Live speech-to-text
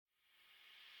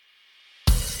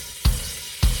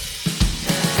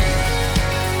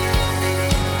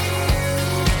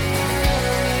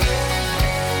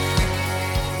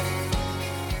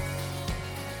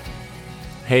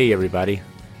Hey everybody,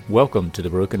 welcome to The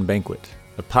Broken Banquet,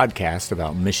 a podcast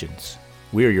about missions.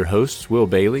 We are your hosts, Will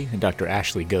Bailey and Dr.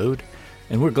 Ashley Goad,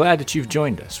 and we're glad that you've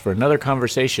joined us for another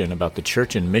conversation about the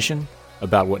church and mission,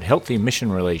 about what healthy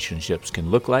mission relationships can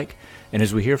look like, and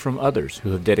as we hear from others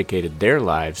who have dedicated their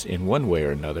lives in one way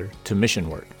or another to mission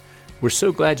work. We're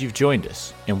so glad you've joined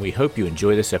us, and we hope you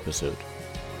enjoy this episode.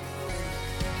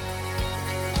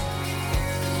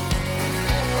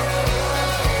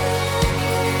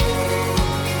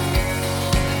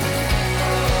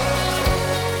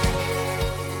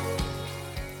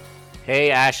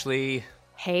 Hey, Ashley.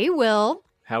 Hey, Will.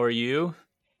 How are you?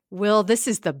 Will, this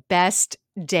is the best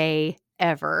day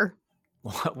ever.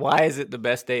 Why is it the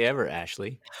best day ever,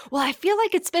 Ashley? Well, I feel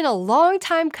like it's been a long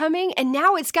time coming, and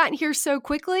now it's gotten here so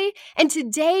quickly. And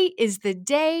today is the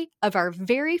day of our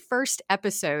very first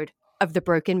episode of The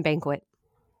Broken Banquet.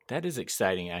 That is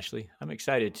exciting, Ashley. I'm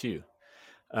excited too.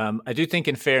 I do think,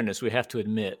 in fairness, we have to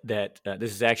admit that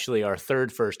this is actually our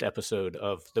first episode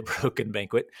of The Broken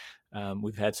Banquet.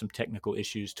 We've had some technical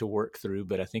issues to work through,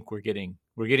 but I think we're getting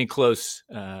close,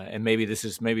 and maybe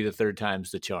the third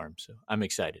time's the charm. So I'm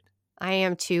excited. I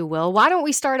am too, Will. Why don't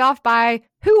we start off by,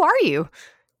 who are you?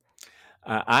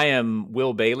 I am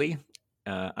Will Bailey.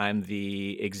 I'm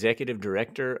the executive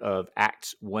director of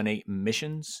Acts 1-8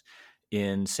 Missions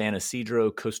in San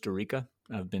Isidro, Costa Rica.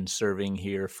 I've been serving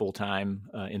here full-time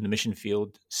in the mission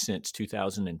field since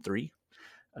 2003.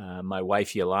 My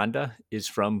wife, Yolanda, is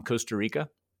from Costa Rica,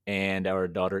 and our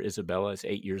daughter, Isabella, is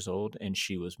 8 years old, and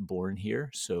she was born here.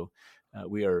 So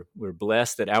we're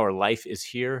blessed that our life is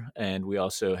here, and we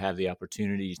also have the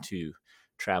opportunity to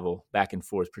travel back and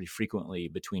forth pretty frequently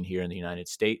between here and the United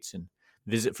States and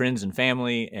visit friends and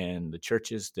family and the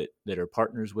churches that are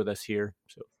partners with us here.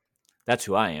 So that's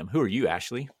who I am. Who are you,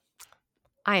 Ashley?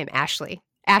 I am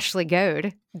Ashley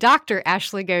Goad, Dr.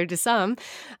 Ashley Goad to some.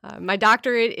 My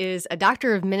doctorate is a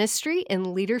Doctor of Ministry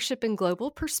in Leadership and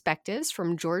Global Perspectives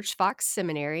from George Fox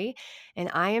Seminary, and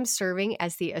I am serving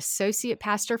as the Associate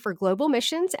Pastor for Global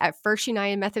Missions at First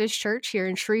United Methodist Church here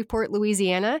in Shreveport,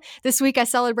 Louisiana. This week I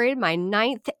celebrated my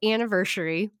 9th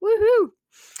anniversary. Woohoo!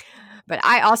 But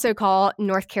I also call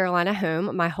North Carolina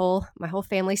home. My whole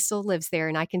family still lives there,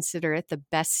 and I consider it the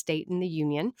best state in the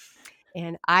union.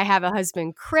 And I have a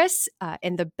husband, Chris,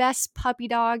 and the best puppy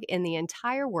dog in the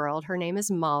entire world. Her name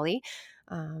is Molly.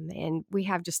 And we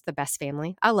have just the best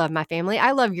family. I love my family.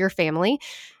 I love your family.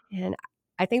 And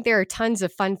I think there are tons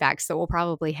of fun facts that we'll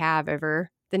probably have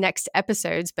over the next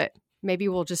episodes, but maybe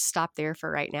we'll just stop there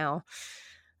for right now.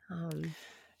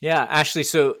 Yeah, Ashley.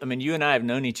 So, you and I have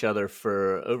known each other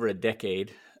for over a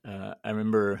decade. I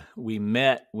remember we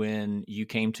met when you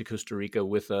came to Costa Rica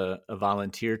with a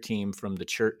volunteer team from the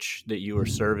church that you were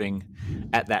serving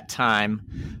at that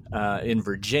time in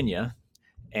Virginia.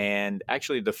 And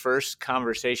actually, the first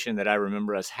conversation that I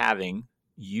remember us having,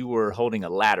 you were holding a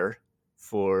ladder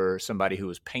for somebody who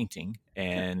was painting,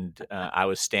 and I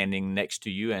was standing next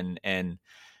to you, and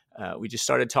we just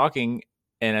started talking.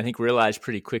 And I think realized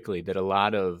pretty quickly that a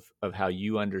lot of how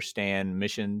you understand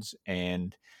missions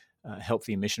and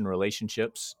healthy mission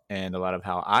relationships, and a lot of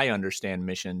how I understand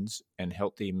missions and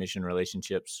healthy mission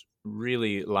relationships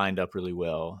really lined up really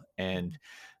well. And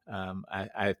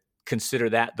I consider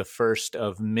that the first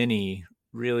of many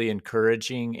really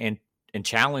encouraging and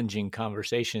challenging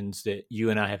conversations that you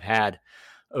and I have had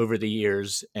over the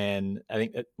years. And I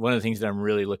think that one of the things that I'm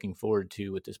really looking forward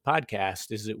to with this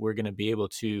podcast is that we're going to be able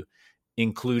to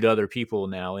include other people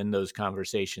now in those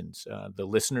conversations, the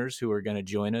listeners who are going to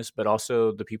join us, but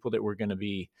also the people that we're going to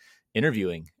be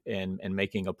interviewing and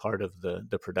making a part of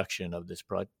the production of this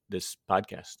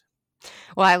podcast.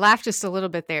 Well, I laughed just a little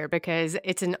bit there because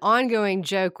it's an ongoing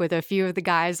joke with a few of the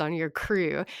guys on your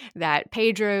crew that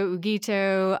Pedro,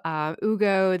 Huguito,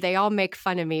 Ugo, they all make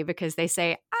fun of me because they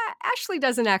say, Ashley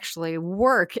doesn't actually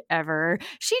work ever.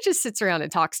 She just sits around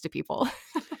and talks to people.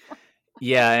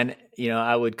 Yeah, and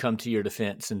I would come to your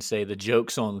defense and say the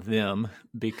joke's on them,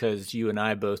 because you and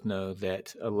I both know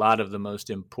that a lot of the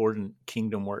most important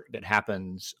kingdom work that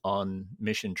happens on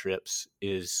mission trips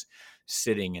is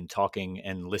sitting and talking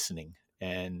and listening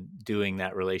and doing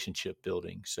that relationship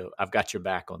building. So I've got your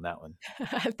back on that one.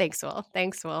 Thanks,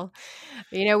 Will.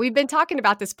 We've been talking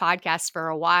about this podcast for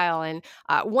a while, and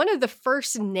one of the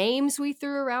first names we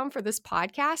threw around for this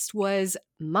podcast was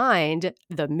Mind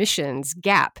the Missions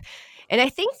Gap. And I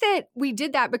think that we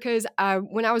did that because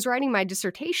when I was writing my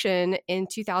dissertation in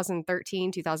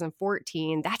 2013,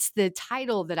 2014, that's the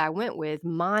title that I went with,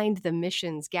 Mind the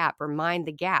Missions Gap, or Mind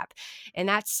the Gap. And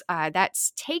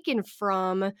that's taken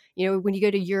from, when you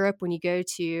go to Europe, when you go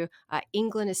to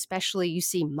England especially, you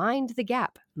see mind the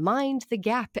gap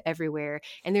everywhere.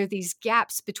 And there are these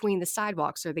gaps between the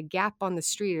sidewalks, or the gap on the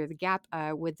street, or the gap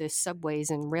with the subways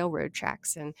and railroad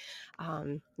tracks. And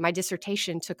my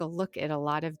dissertation took a look at a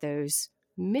lot of those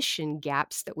mission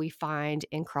gaps that we find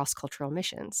in cross-cultural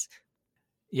missions.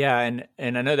 Yeah,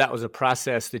 and I know that was a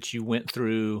process that you went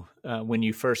through when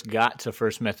you first got to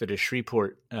First Methodist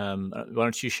Shreveport. Why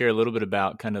don't you share a little bit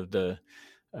about kind of the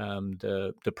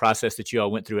process that you all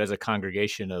went through as a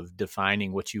congregation of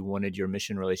defining what you wanted your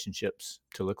mission relationships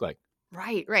to look like?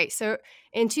 Right. So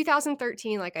in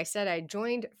 2013, like I said, I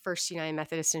joined First United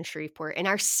Methodist in Shreveport, and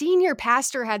our senior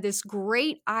pastor had this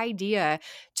great idea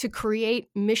to create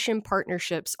mission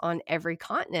partnerships on every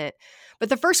continent. But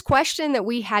the first question that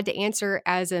we had to answer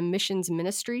as a missions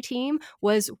ministry team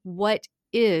was, what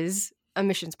is a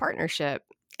missions partnership?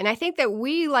 And I think that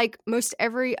we, like most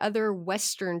every other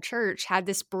Western church, had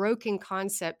this broken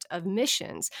concept of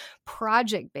missions,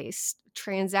 project-based,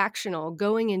 transactional,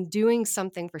 going and doing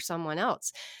something for someone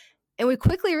else. And we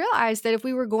quickly realized that if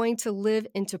we were going to live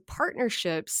into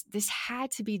partnerships, this had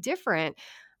to be different.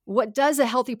 What does a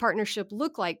healthy partnership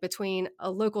look like between a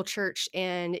local church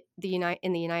and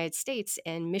in the United States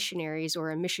and missionaries, or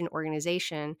a mission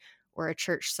organization, or a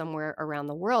church somewhere around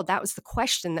the world? That was the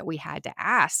question that we had to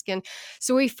ask. And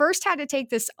so we first had to take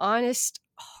this honest,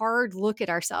 hard look at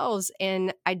ourselves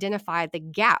and identify the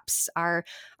gaps, our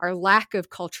lack of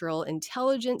cultural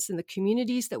intelligence in the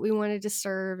communities that we wanted to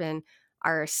serve, and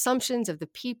our assumptions of the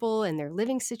people and their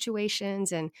living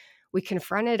situations. And we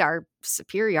confronted our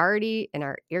superiority and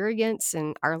our arrogance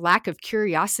and our lack of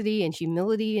curiosity and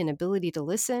humility and ability to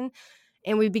listen.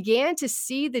 And we began to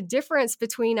see the difference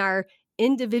between our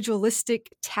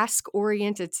individualistic,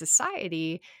 task-oriented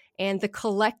society and the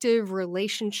collective,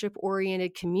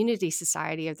 relationship-oriented community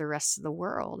society of the rest of the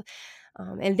world.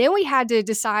 And then we had to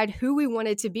decide who we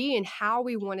wanted to be and how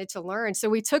we wanted to learn. So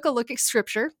we took a look at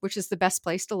Scripture, which is the best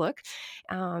place to look.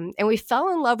 And we fell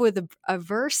in love with a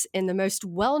verse in the most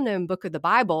well-known book of the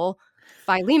Bible,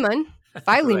 Philemon.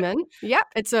 Right. Yep.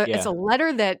 It's Yeah. a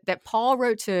letter that Paul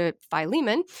wrote to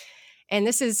Philemon. And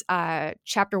this is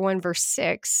chapter 1, verse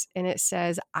 6. And it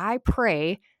says, I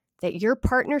pray that your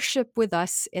partnership with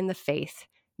us in the faith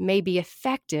may be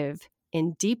effective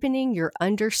in deepening your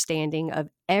understanding of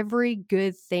every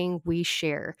good thing we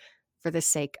share for the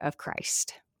sake of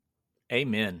Christ.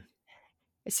 Amen.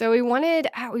 So we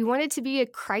wanted to be a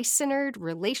Christ-centered,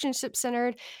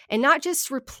 relationship-centered, and not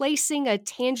just replacing a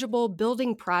tangible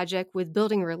building project with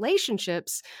building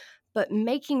relationships, but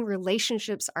making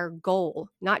relationships our goal,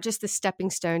 not just the stepping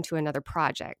stone to another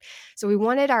project. So we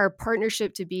wanted our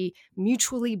partnership to be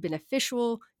mutually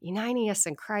beneficial, uniting us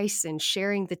in Christ and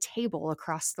sharing the table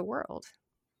across the world.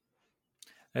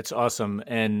 That's awesome.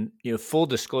 And full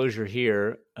disclosure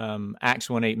here, Acts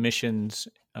 1:8 missions,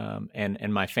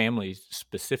 and my family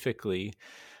specifically,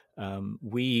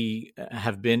 we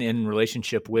have been in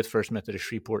relationship with First Methodist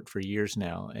Shreveport for years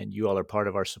now, and you all are part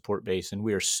of our support base, and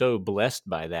we are so blessed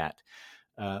by that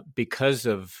because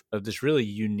of this really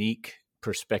unique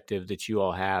perspective that you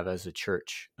all have as a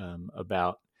church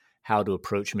about how to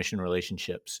approach mission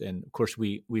relationships. And of course,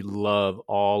 we love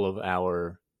all of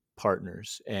our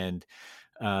partners, and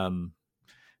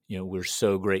we're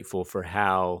so grateful for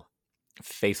how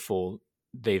faithful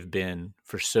they've been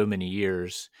for so many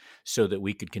years so that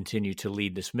we could continue to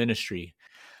lead this ministry.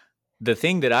 The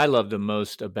thing that I love the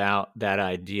most about that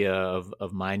idea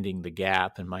of minding the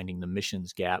gap and minding the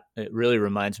missions gap, it really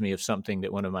reminds me of something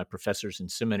that one of my professors in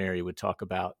seminary would talk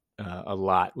about a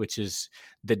lot, which is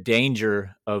the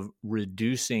danger of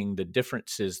reducing the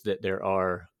differences that there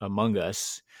are among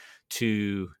us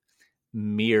to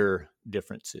mere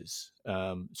differences,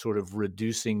 sort of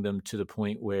reducing them to the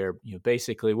point where,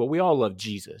 basically, well, we all love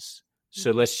Jesus,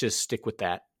 so let's just stick with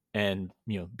that and,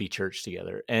 be church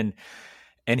together. And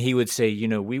he would say,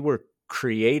 we were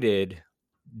created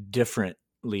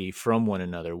differently from one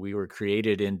another. We were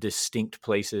created in distinct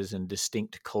places and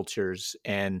distinct cultures,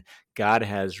 and God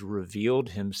has revealed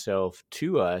himself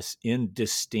to us in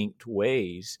distinct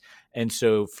ways. And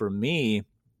so for me,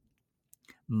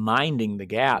 minding the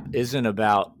gap isn't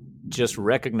about just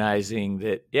recognizing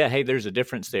that, yeah, hey, there's a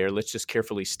difference there, let's just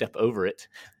carefully step over it.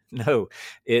 No,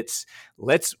 it's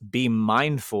let's be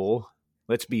mindful,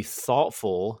 let's be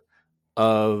thoughtful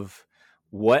of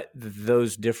what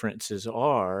those differences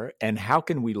are and how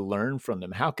can we learn from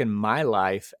them? How can my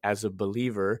life as a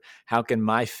believer, how can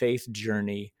my faith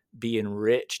journey be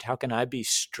enriched? How can I be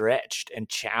stretched and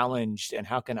challenged? And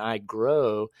how can I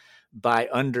grow by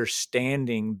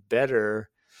understanding better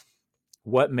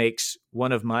what makes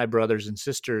one of my brothers and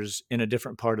sisters in a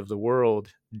different part of the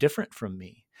world different from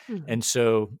me? Mhm. And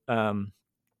so,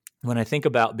 when I think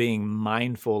about being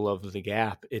mindful of the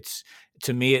gap,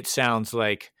 to me, it sounds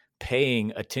like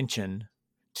paying attention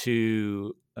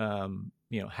to,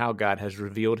 how God has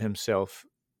revealed himself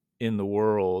in the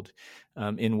world,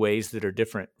 in ways that are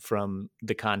different from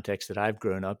the context that I've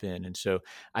grown up in. And so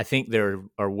I think there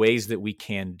are ways that we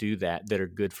can do that are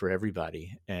good for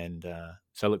everybody. And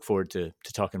so I look forward to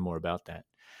talking more about that.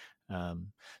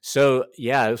 So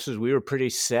yeah, we were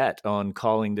pretty set on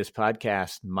calling this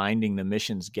podcast "Minding the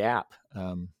Missions Gap,"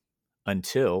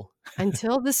 until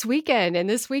Until this weekend. And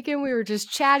this weekend, we were just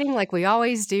chatting like we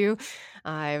always do.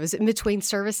 I was in between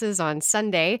services on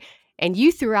Sunday, and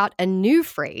you threw out a new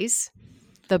phrase,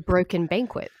 the broken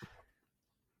banquet.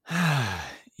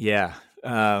 yeah.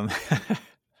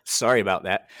 Sorry about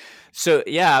that. So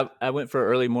yeah, I went for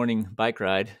an early morning bike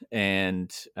ride, and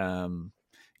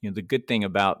the good thing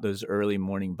about those early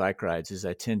morning bike rides is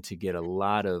I tend to get a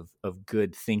lot of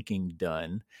good thinking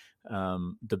done.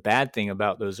 The bad thing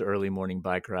about those early morning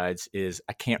bike rides is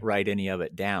I can't write any of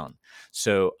it down.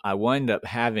 So I wind up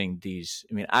having these,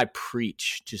 I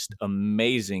preach just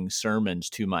amazing sermons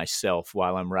to myself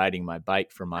while I'm riding my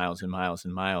bike for miles and miles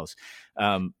and miles.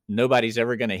 Nobody's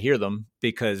ever going to hear them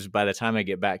because by the time I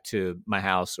get back to my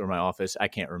house or my office, I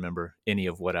can't remember any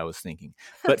of what I was thinking.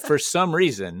 But for some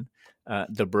reason,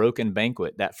 the broken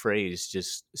banquet, that phrase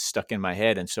just stuck in my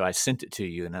head. And so I sent it to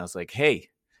you and I was like, hey,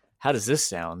 how does this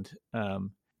sound?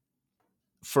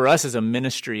 For us as a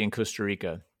ministry in Costa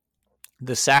Rica,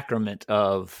 the sacrament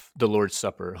of the Lord's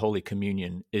Supper, Holy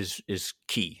Communion, is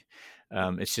key.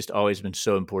 It's just always been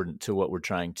so important to what we're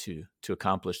trying to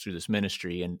accomplish through this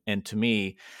ministry. And to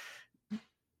me,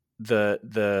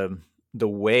 the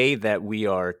way that we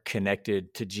are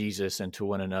connected to Jesus and to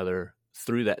one another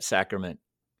through that sacrament,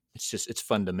 it's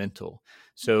fundamental.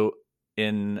 So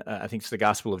in I think it's the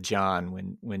Gospel of John,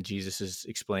 when Jesus is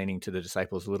explaining to the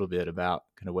disciples a little bit about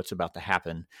kind of what's about to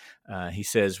happen, he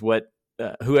says,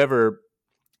 whoever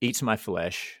eats my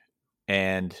flesh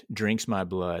and drinks my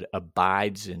blood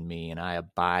abides in me and I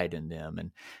abide in them.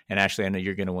 And actually, I know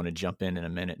you're going to want to jump in a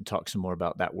minute and talk some more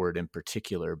about that word in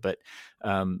particular. But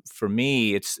for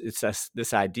me, it's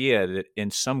this idea that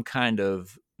in some kind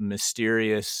of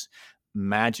mysterious,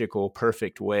 magical,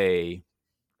 perfect way,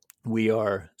 we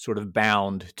are sort of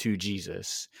bound to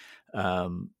Jesus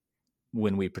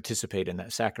when we participate in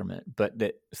that sacrament, but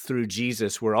that through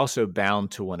Jesus, we're also bound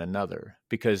to one another,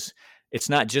 because it's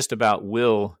not just about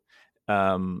Will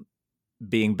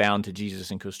being bound to Jesus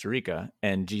in Costa Rica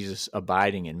and Jesus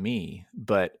abiding in me,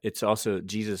 but it's also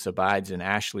Jesus abides in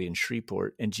Ashley in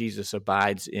Shreveport, and Jesus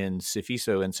abides in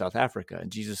Sifiso in South Africa,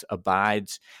 and Jesus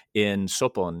abides in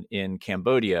Sopon in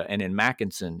Cambodia and in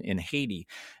Mackinson in Haiti.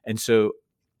 And so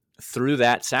through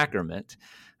that sacrament,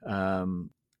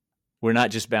 we're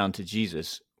not just bound to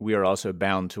Jesus, we are also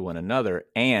bound to one another.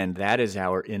 And that is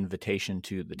our invitation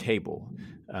to the table,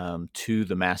 to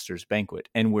the Master's banquet.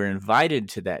 And we're invited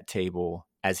to that table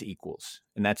as equals.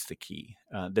 And that's the key.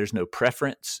 There's no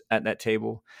preference at that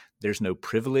table. There's no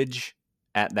privilege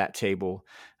at that table.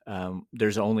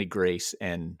 There's only grace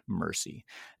and mercy.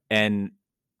 And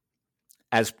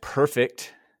as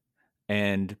perfect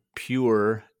and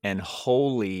pure and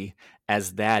holy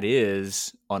as that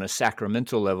is on a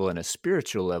sacramental level and a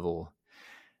spiritual level,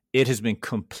 it has been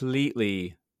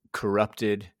completely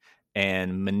corrupted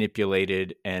and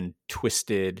manipulated and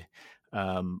twisted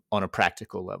on a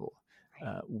practical level.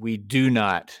 We do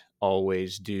not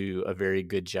always do a very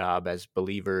good job as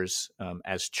believers,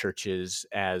 as churches,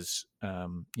 as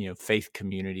faith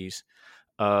communities,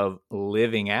 of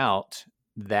living out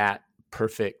that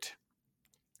perfect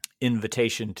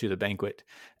invitation to the banquet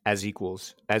as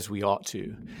equals as we ought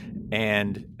to.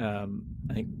 And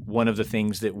I think one of the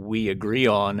things that we agree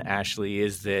on, Ashley,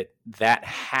 is that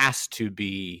has to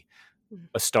be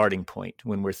a starting point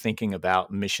when we're thinking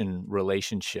about mission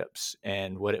relationships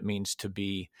and what it means to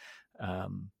be,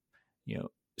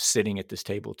 sitting at this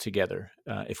table together.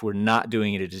 If we're not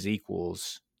doing it as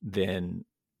equals, then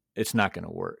it's not going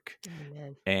to work.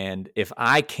 Amen. And if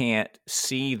I can't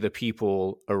see the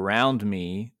people around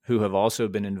me who have also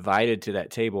been invited to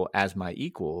that table as my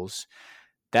equals,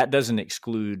 that doesn't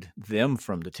exclude them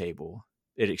from the table.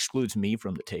 it excludes me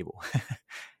from the table.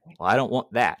 Well, I don't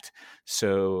want that.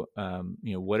 So,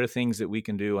 what are things that we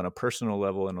can do on a personal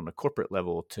level and on a corporate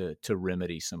level to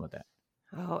remedy some of that?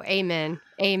 Oh, amen.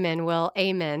 Amen, Will.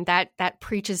 Amen. That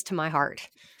preaches to my heart.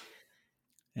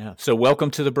 Yeah. So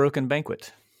welcome to the Broken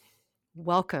Banquet.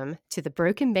 Welcome to the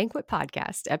Broken Banquet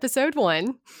Podcast, episode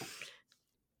 1.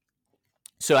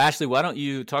 So Ashley, why don't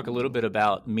you talk a little bit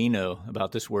about Meno,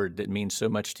 about this word that means so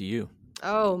much to you?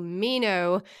 Oh,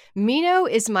 Meno. Meno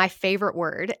is my favorite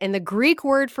word. And the Greek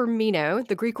word for Meno,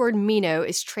 the Greek word Meno,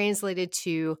 is translated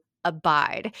to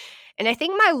abide. And I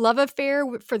think my love affair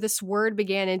for this word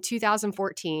began in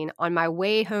 2014 on my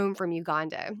way home from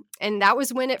Uganda. And that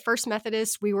was when at First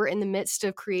Methodist, we were in the midst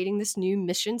of creating this new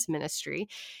missions ministry.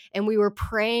 And we were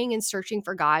praying and searching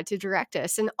for God to direct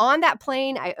us. And on that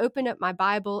plane, I opened up my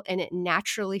Bible and it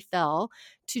naturally fell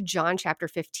to John chapter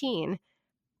 15.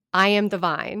 I am the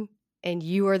vine, and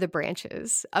you are the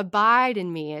branches. Abide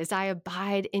in me as I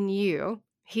abide in you.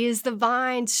 He is the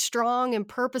vine, strong and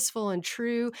purposeful and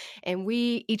true. And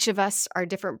we, each of us, are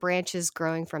different branches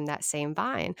growing from that same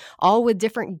vine, all with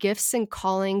different gifts and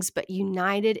callings, but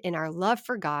united in our love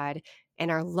for God and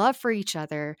our love for each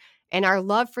other and our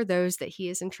love for those that He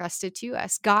has entrusted to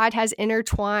us. God has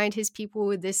intertwined His people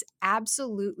with this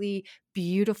absolutely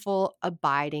beautiful,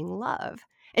 abiding love.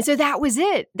 And so that was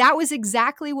it. That was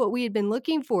exactly what we had been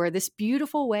looking for, this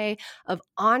beautiful way of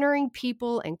honoring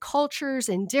people and cultures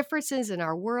and differences in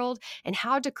our world and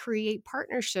how to create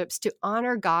partnerships to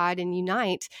honor God and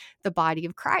unite the body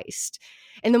of Christ.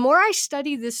 And the more I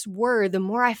studied this word, the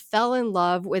more I fell in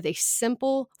love with a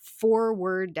simple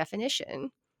 4-word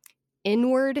definition: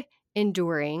 inward,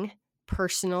 enduring,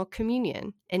 personal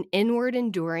communion. An inward,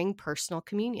 enduring, personal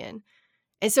communion.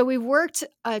 And so we've worked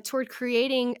toward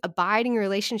creating abiding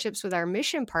relationships with our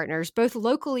mission partners, both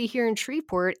locally here in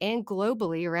Shreveport and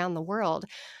globally around the world,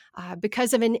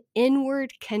 because of an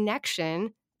inward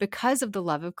connection, because of the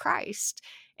love of Christ,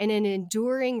 and an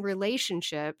enduring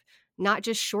relationship, not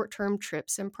just short-term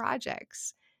trips and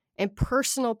projects. And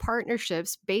personal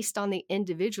partnerships based on the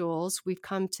individuals we've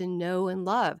come to know and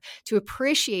love, to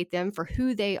appreciate them for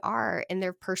who they are and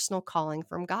their personal calling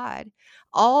from God,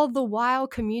 all the while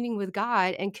communing with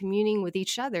God and communing with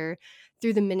each other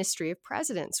through the ministry of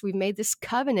presidents. We've made this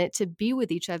covenant to be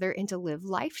with each other and to live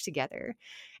life together.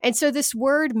 And so this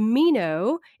word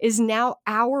Meno is now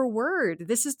our word.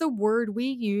 This is the word we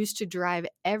use to drive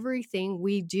everything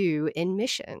we do in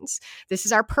missions. This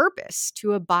is our purpose: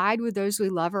 to abide with those we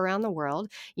love around the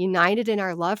world, united in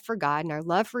our love for God and our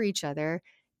love for each other.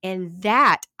 And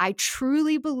that, I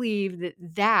truly believe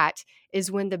that is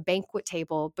when the banquet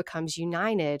table becomes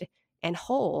united and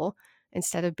whole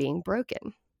instead of being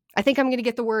broken. I think I'm going to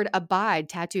get the word abide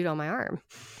tattooed on my arm.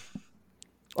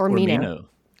 Or Meno.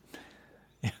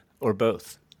 Or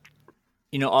both.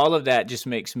 All of that just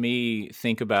makes me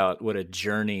think about what a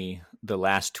journey the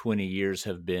last 20 years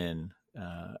have been.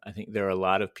 I think there are a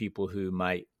lot of people who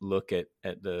might look at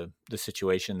the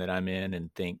situation that I'm in and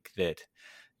think that,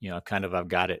 I've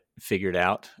got it figured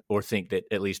out, or think that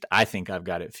at least I think I've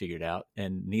got it figured out.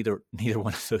 And neither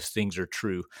one of those things are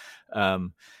true.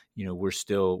 We're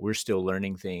still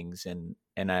learning things.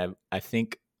 And I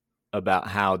think about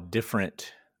how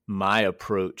different my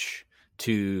approach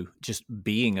to just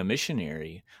being a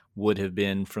missionary would have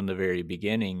been from the very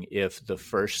beginning if the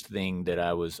first thing that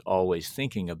I was always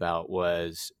thinking about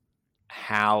was,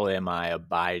 how am I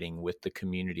abiding with the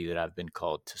community that I've been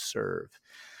called to serve?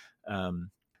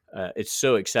 It's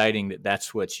so exciting that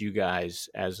that's what you guys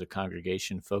as a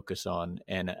congregation focus on.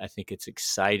 And I think it's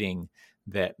exciting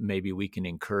that maybe we can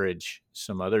encourage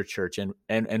some other church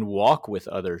and walk with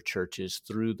other churches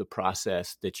through the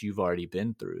process that you've already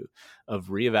been through of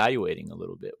reevaluating a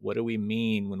little bit. What do we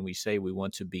mean when we say we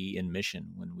want to be in mission,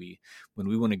 when we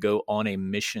want to go on a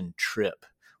mission trip?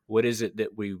 What is it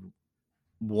that we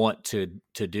want to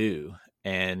do,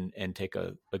 and take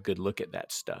a good look at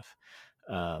that stuff?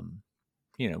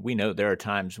 We know there are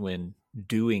times when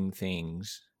doing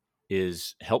things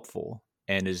is helpful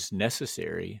and is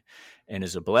necessary and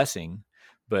is a blessing.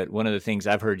 But one of the things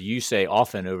I've heard you say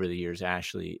often over the years,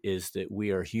 Ashley, is that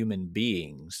we are human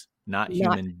beings, not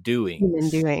human doings. Human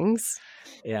doings.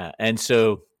 Yeah. And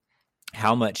so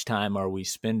how much time are we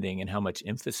spending and how much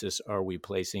emphasis are we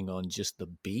placing on just the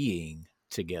being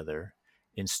together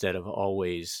instead of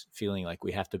always feeling like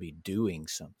we have to be doing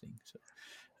something? So,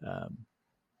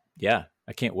 yeah,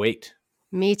 I can't wait.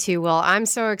 Me too. Well, I'm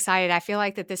so excited. I feel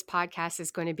like that this podcast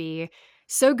is going to be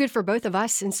So good for both of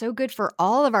us and so good for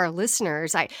all of our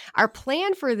listeners. Our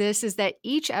plan for this is that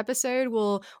each episode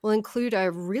will include a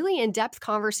really in-depth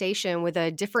conversation with a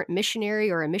different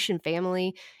missionary or a mission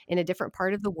family in a different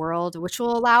part of the world, which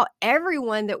will allow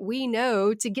everyone that we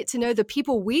know to get to know the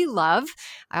people we love.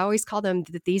 I always call them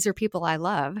that these are people I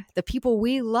love, the people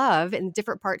we love in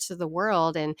different parts of the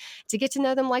world, and to get to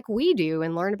know them like we do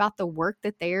and learn about the work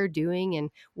that they are doing and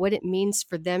what it means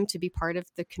for them to be part of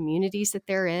the communities that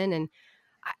they're in. And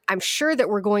I'm sure that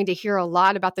we're going to hear a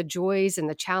lot about the joys and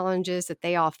the challenges that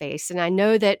they all face. And I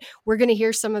know that we're going to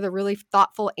hear some of the really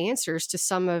thoughtful answers to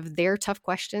some of their tough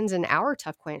questions and our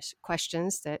tough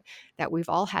questions that we've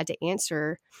all had to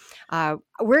answer.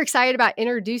 We're excited about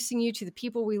introducing you to the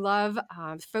people we love,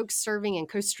 folks serving in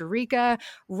Costa Rica,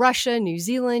 Russia, New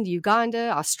Zealand, Uganda,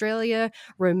 Australia,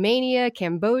 Romania,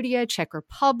 Cambodia, Czech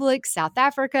Republic, South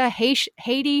Africa,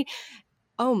 Haiti.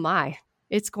 Oh my,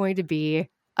 it's going to be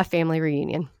a family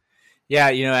reunion. Yeah,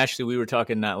 Ashley, we were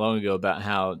talking not long ago about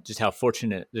how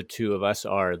fortunate the two of us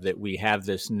are that we have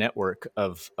this network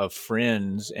of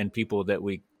friends and people that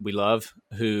we love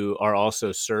who are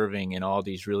also serving in all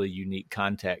these really unique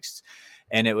contexts.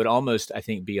 And it would almost, I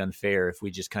think, be unfair if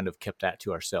we just kind of kept that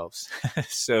to ourselves.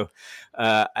 So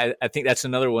I think that's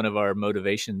another one of our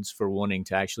motivations for wanting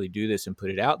to actually do this and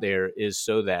put it out there, is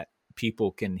so that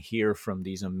people can hear from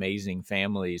these amazing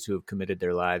families who have committed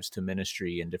their lives to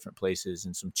ministry in different places,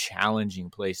 in some challenging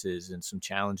places and some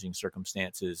challenging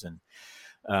circumstances. And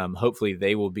hopefully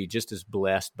they will be just as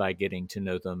blessed by getting to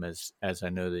know them as I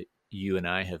know that you and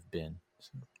I have been.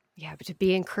 So. Yeah, but to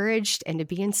be encouraged and to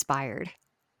be inspired.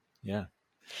 Yeah.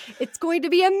 It's going to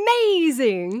be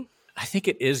amazing. I think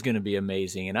it is going to be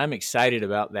amazing, and I'm excited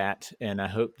about that. And I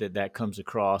hope that comes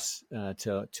across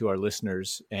to our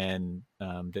listeners, and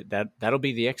that'll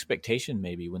be the expectation.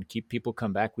 Maybe when people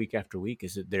come back week after week,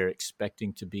 is that they're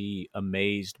expecting to be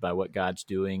amazed by what God's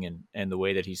doing and the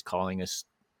way that He's calling us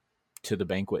to the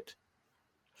banquet.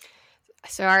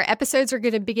 So our episodes are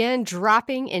going to begin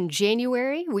dropping in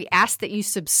January. We ask that you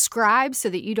subscribe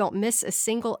so that you don't miss a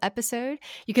single episode.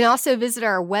 You can also visit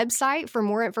our website for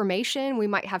more information. We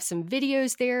might have some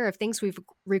videos there of things we've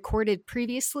recorded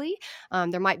previously.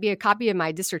 There might be a copy of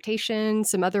my dissertation,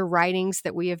 some other writings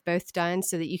that we have both done,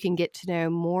 so that you can get to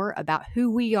know more about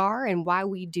who we are and why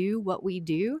we do what we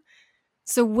do.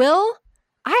 So Will,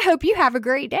 I hope you have a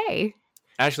great day.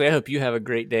 Ashley, I hope you have a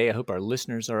great day. I hope our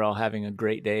listeners are all having a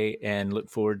great day, and look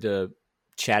forward to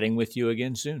chatting with you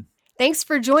again soon. Thanks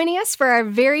for joining us for our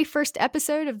very first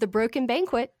episode of The Broken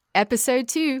Banquet, episode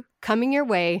 2, coming your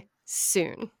way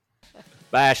soon.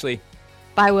 Bye, Ashley.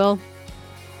 Bye, Will.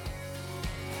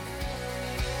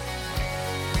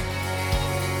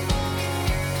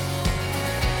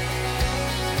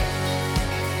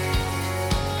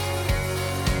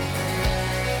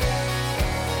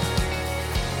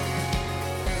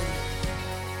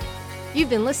 You've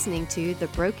been listening to The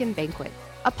Broken Banquet,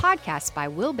 a podcast by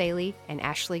Will Bailey and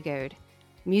Ashley Goad.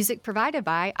 Music provided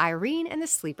by Irene and the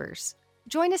Sleepers.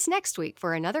 Join us next week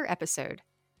for another episode.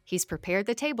 He's prepared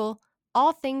the table.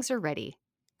 All things are ready.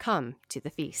 Come to the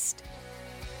feast.